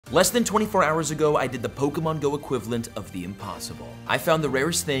Less than 24 hours ago, I did the Pokemon GO equivalent of the impossible. I found the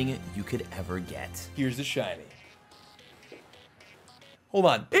rarest thing you could ever get. Here's the shiny. Hold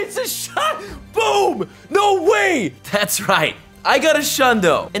on. It's a shot! Boom! No way! That's right. I got a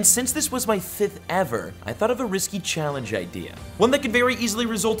Shundo! And since this was my 5th ever, I thought of a risky challenge idea. One that could very easily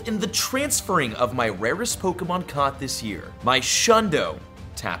result in the transferring of my rarest Pokemon caught this year. My Shundo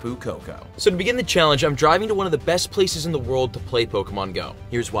Tapu Koko. So to begin the challenge, I'm driving to one of the best places in the world to play Pokemon GO.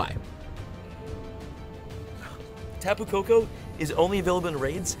 Here's why. Tapu Koko is only available in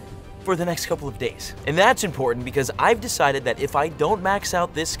raids for the next couple of days. And that's important because I've decided that if I don't max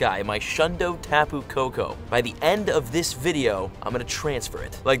out this guy, my Shundo Tapu Koko, by the end of this video, I'm gonna transfer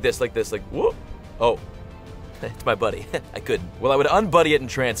it. Like this, like, whoop. Oh, it's my buddy, I couldn't. Well, I would unbuddy it and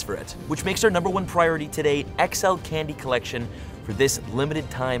transfer it, which makes our #1 priority today, XL Candy Collection for this limited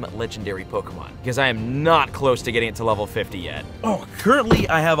time legendary Pokemon, because I am not close to getting it to level 50 yet. Oh, currently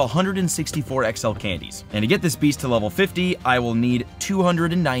I have 164 XL candies, and to get this beast to level 50, I will need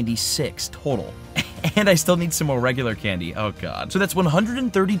 296 total. And I still need some more regular candy, oh god. So that's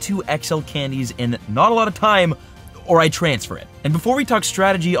 132 XL candies in not a lot of time, or I transfer it. And before we talk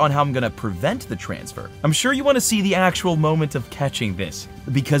strategy on how I'm gonna prevent the transfer, I'm sure you wanna see the actual moment of catching this,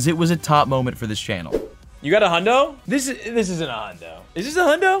 because it was a top moment for this channel. You got a hundo? This isn't a hundo. Is this a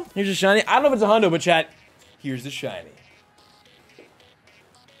hundo? Here's a shiny. I don't know if it's a hundo, but chat, here's the shiny.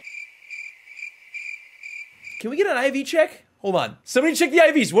 Can we get an IV check? Hold on. Somebody check the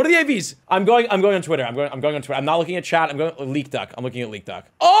IVs. What are the IVs? I'm going on Twitter. I'm going on Twitter. I'm not looking at chat. I'm going Leak Duck. I'm looking at Leak Duck.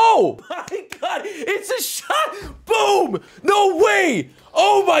 Oh my god! It's a shot! Boom! No way!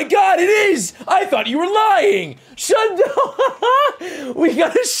 Oh my god, it is! I thought you were lying! Shundo! We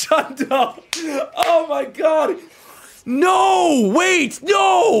got a Shundo! Oh my god! No! Wait!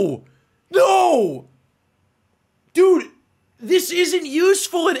 No! No! Dude, this isn't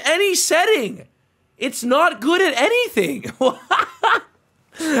useful in any setting! It's not good at anything!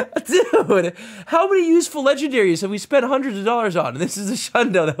 Dude, how many useful legendaries have we spent hundreds of dollars on? This is a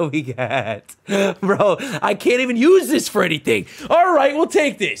Shundo that we get. Bro, I can't even use this for anything. All right, we'll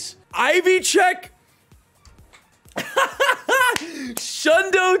take this. IV check.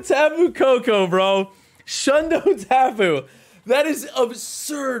 Shundo Tapu Koko, bro. Shundo Tapu. That is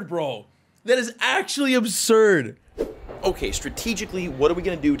absurd, bro. That is actually absurd. Okay, strategically, what are we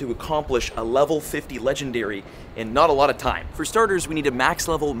gonna do to accomplish a level 50 legendary in not a lot of time? For starters, we need a max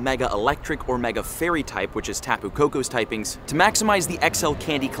level Mega Electric or Mega Fairy type, which is Tapu Koko's typings, to maximize the XL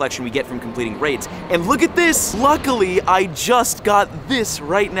candy collection we get from completing raids. And look at this! Luckily, I just got this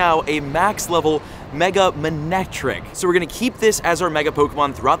right now, a max level Mega Manectric. So we're gonna keep this as our Mega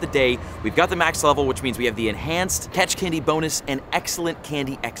Pokemon throughout the day. We've got the max level, which means we have the enhanced catch candy bonus and excellent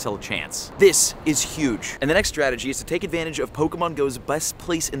candy XL chance. This is huge. And the next strategy is to take advantage of Pokemon GO's best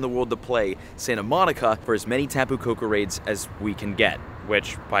place in the world to play, Santa Monica, for as many Tapu Koko raids as we can get.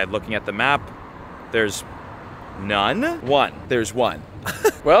 Which, by looking at the map, there's none? There's one.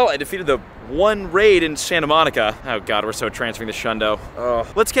 Well, I defeated the one raid in Santa Monica. Oh god, we're so transferring the Shundo.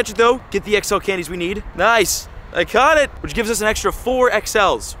 Let's catch it though, get the XL candies we need. Nice, I caught it, which gives us an extra 4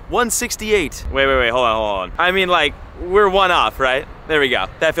 XLs, 168. Wait, hold on. I mean, like, we're one off, right? There we go,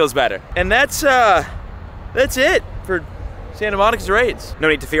 that feels better. And that's it for Santa Monica's raids. No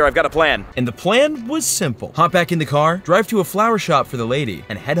need to fear, I've got a plan. And the plan was simple. Hop back in the car, drive to a flower shop for the lady,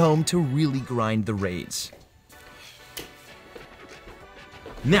 and head home to really grind the raids.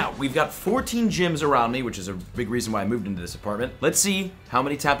 Now, we've got 14 gyms around me, which is a big reason why I moved into this apartment. Let's see how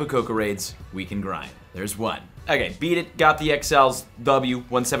many Tapu Koko raids we can grind. There's one. Okay, beat it, got the XLs, W,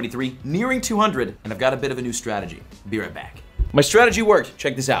 173, nearing 200, and I've got a bit of a new strategy. Be right back. My strategy worked,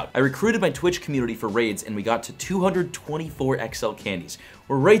 check this out. I recruited my Twitch community for raids and we got to 224 XL candies.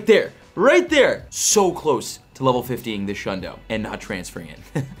 We're right there. So close to level 50ing this Shundo and not transferring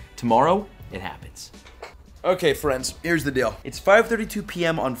it. Tomorrow, it happens. Okay, friends, here's the deal. It's 5:32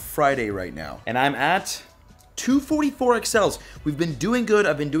 p.m. on Friday right now, and I'm at 244 XLs. We've been doing good.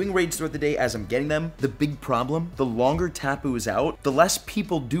 I've been doing raids throughout the day as I'm getting them. The big problem, the longer Tapu is out, the less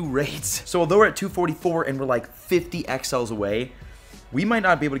people do raids. So although we're at 244 and we're like 50 XLs away, we might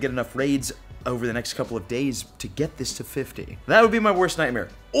not be able to get enough raids over the next couple of days to get this to 50. That would be my worst nightmare.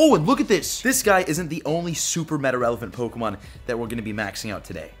 Oh, and look at this. This guy isn't the only super meta relevant Pokemon that we're gonna be maxing out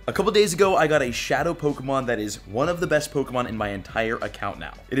today. A couple days ago, I got a Shadow Pokemon that is one of the best Pokemon in my entire account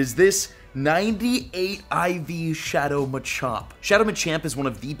now. It is this 98 IV Shadow Machamp. Shadow Machamp is one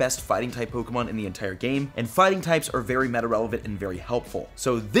of the best fighting type Pokemon in the entire game, and fighting types are very meta relevant and very helpful.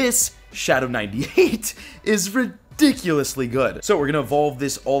 So this Shadow 98 is ridiculous. ridiculously good. So we're gonna evolve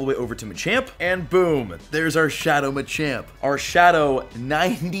this all the way over to Machamp, and boom, there's our Shadow Machamp. Our Shadow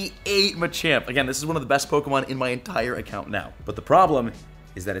 98 Machamp. Again, this is one of the best Pokemon in my entire account now. But the problem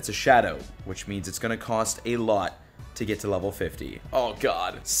is that it's a Shadow, which means it's gonna cost a lot to get to level 50. Oh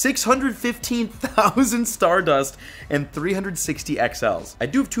god. 615,000 Stardust and 360 XLs. I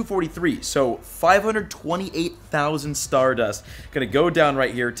do have 243, so 528,000 Stardust. Gonna go down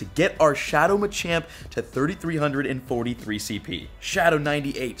right here to get our Shadow Machamp to 3,343 CP. Shadow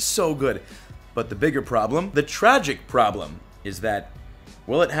 98, so good. But the bigger problem, the tragic problem, is that,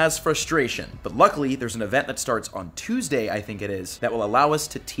 well, it has frustration. But luckily, there's an event that starts on Tuesday, I think it is, that will allow us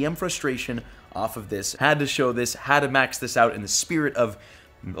to TM frustration off of this. Had to show this, had to max this out in the spirit of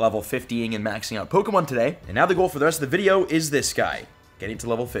level 50ing and maxing out Pokemon today. And now the goal for the rest of the video is this guy, getting to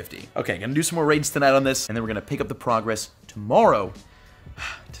level 50. Okay, gonna do some more raids tonight on this, and then we're gonna pick up the progress tomorrow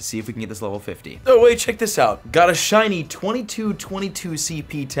to see if we can get this level 50. Oh wait, check this out. Got a shiny 22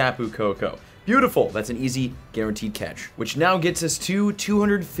 CP Tapu Koko. Beautiful, that's an easy guaranteed catch, which now gets us to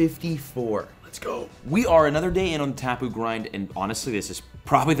 254. Let's go. We are another day in on the Tapu grind, and honestly, this is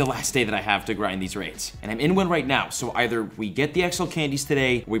probably the last day that I have to grind these raids. And I'm in one right now, so either we get the XL candies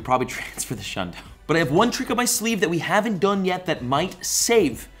today, or we probably transfer the Shundo. But I have one trick up my sleeve that we haven't done yet that might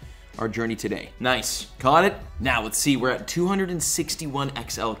save our journey today. Nice, caught it. Now let's see, we're at 261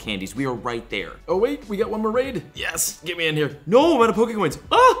 XL candies. We are right there. Oh wait, we got one more raid. Yes, get me in here. No, I'm out of Pokecoins.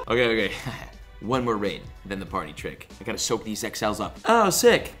 Ah! Okay. One more raid, then the party trick. I gotta soak these XLs up. Oh,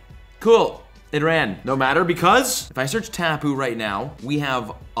 sick. Cool. It ran. No matter, because if I search Tapu right now, we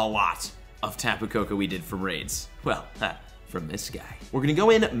have a lot of Tapu Koko we did from raids. Well, from this guy. We're gonna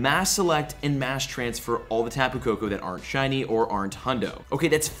go in, mass select, and mass transfer all the Tapu Koko that aren't shiny or aren't Hundo. Okay,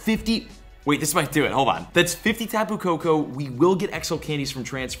 that's 50. Wait, this might do it. Hold on. That's 50 Tapu Koko. We will get XL candies from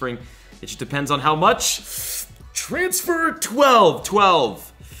transferring. It just depends on how much. Transfer 12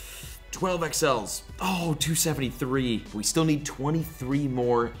 XLs. Oh, 273. We still need 23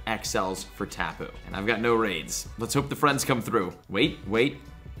 more XLs for Tapu. And I've got no raids. Let's hope the friends come through. Wait.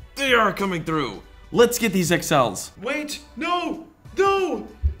 They are coming through. Let's get these XLs. Wait, no,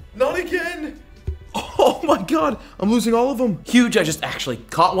 not again. Oh my god, I'm losing all of them. Huge, I just actually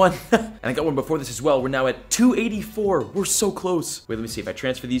caught one. And I got one before this as well. We're now at 284. We're so close. Wait, let me see if I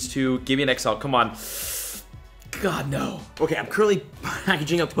transfer these two. Give me an XL, come on. God, no. Okay, I'm currently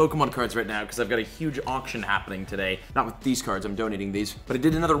packaging up Pokemon cards right now because I've got a huge auction happening today. Not with these cards, I'm donating these. But I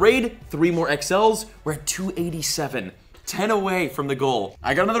did another raid, 3 more XLs. We're at 287, 10 away from the goal.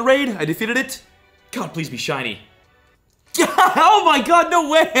 I got another raid, I defeated it. God, please be shiny. Oh my god, no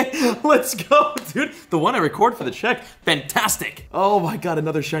way! Let's go, dude. The one I record for the check, fantastic. Oh my god,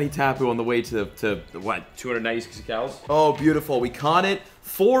 another shiny Tapu on the way to what, 296 cows? Oh, beautiful, we caught it.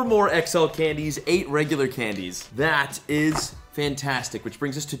 4 more XL candies, 8 regular candies. That is fantastic, which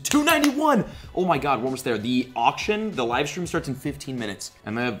brings us to 291. Oh my god, we're almost there. The auction, the live stream starts in 15 minutes.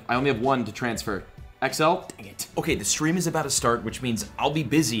 And I only have 1 to transfer. XL? Dang it. Okay, the stream is about to start, which means I'll be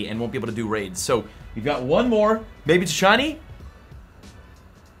busy and won't be able to do raids. So we've got 1 more. Maybe it's shiny?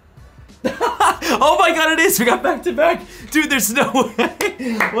 Oh my god, it is! We got back to back. Dude, there's no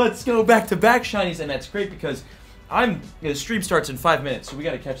way. Let's go back to back shinies, and that's great because the stream starts in 5 minutes, so we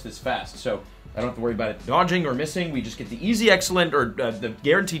gotta catch this fast. So I don't have to worry about it dodging or missing. We just get the easy excellent or the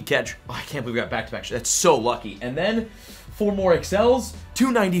guaranteed catch. Oh, I can't believe we got back to back. That's so lucky. And then 4 more XLs,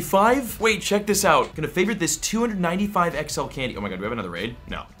 295. Wait, check this out. Gonna favorite this 295 XL candy. Oh my god, do we have another raid?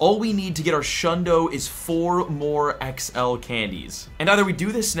 No. All we need to get our Shundo is 4 more XL candies. And either we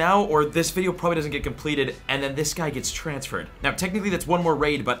do this now or this video probably doesn't get completed and then this guy gets transferred. Now, technically that's 1 more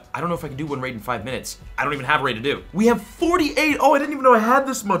raid, but I don't know if I can do 1 raid in 5 minutes. I don't even have a raid to do. We have 48. Oh, I didn't even know I had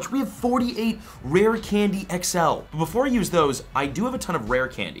this much. We have 48 rare candy XL. But before I use those, I do have a ton of rare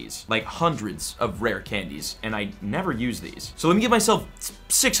candies, like hundreds of rare candies, and I never use these. So let me give myself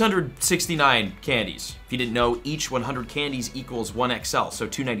 669 candies. If you didn't know, each 100 candies equals 1 XL. So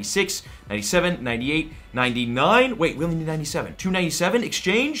 296, 97, 98, 99. Wait, we only need 97. 297,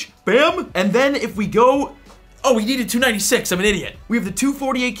 exchange, bam. And then if we go, oh, we needed 296, I'm an idiot. We have the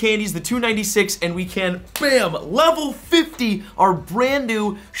 248 candies, the 296, and we can, bam, level 50, our brand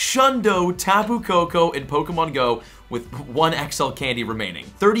new Shundo Tapu Koko in Pokemon Go with 1 XL candy remaining.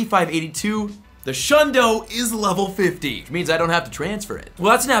 3582. The Shundo is level 50, which means I don't have to transfer it.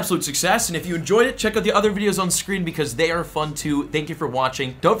 Well, that's an absolute success, and if you enjoyed it, check out the other videos on screen because they are fun too. Thank you for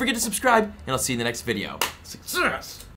watching. Don't forget to subscribe, and I'll see you in the next video. Success!